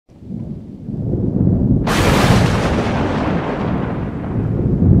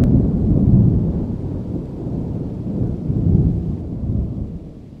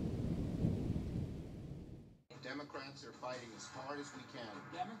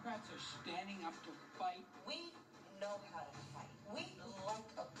have to fight. We know how to fight. We like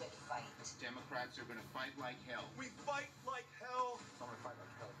a good fight. Democrats are going to fight like hell. We fight like hell. I'm going to fight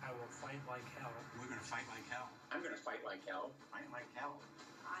like hell. I will fight like hell. We're going to fight like hell. I'm going to fight like hell. Fight like hell.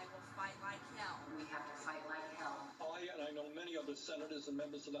 I will fight like hell. We have to fight like hell. And I know many other senators and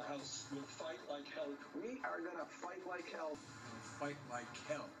members of the House will fight like hell. We are going to fight like hell. Fight like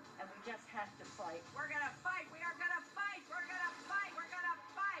hell. And we just have to fight. We're going to fight. We are going to fight. We're going to fight. We're going to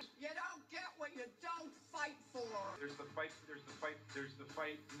fight. You don't get what you don't fight for. There's the fight, there's the fight, there's the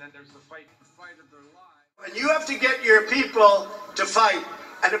fight, and then there's the fight of their lives. And you have to get your people to fight.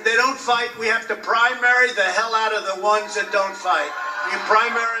 And if they don't fight, we have to primary the hell out of the ones that don't fight. You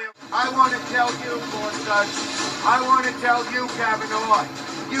primary. I want to tell you, Gorsuch, I want to tell you, Kavanaugh,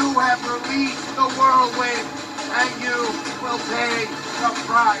 you have released the whirlwind, and you will pay the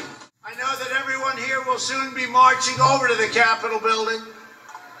price. I know that everyone here will soon be marching over to the Capitol building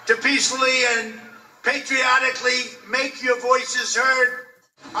to peacefully and patriotically make your voices heard.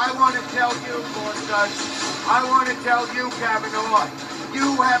 I want to tell you, Gorsuch, I want to tell you, Kavanaugh,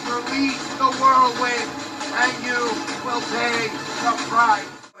 you have released the whirlwind, and you will pay the price.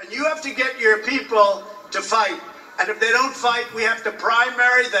 And you have to get your people to fight. And if they don't fight, we have to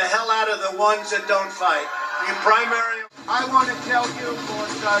primary the hell out of the ones that don't fight. You primary. I want to tell you,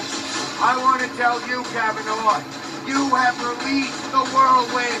 Gorsuch, I want to tell you, Kavanaugh, you have released the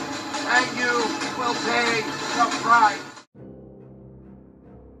whirlwind, and you will pay the price.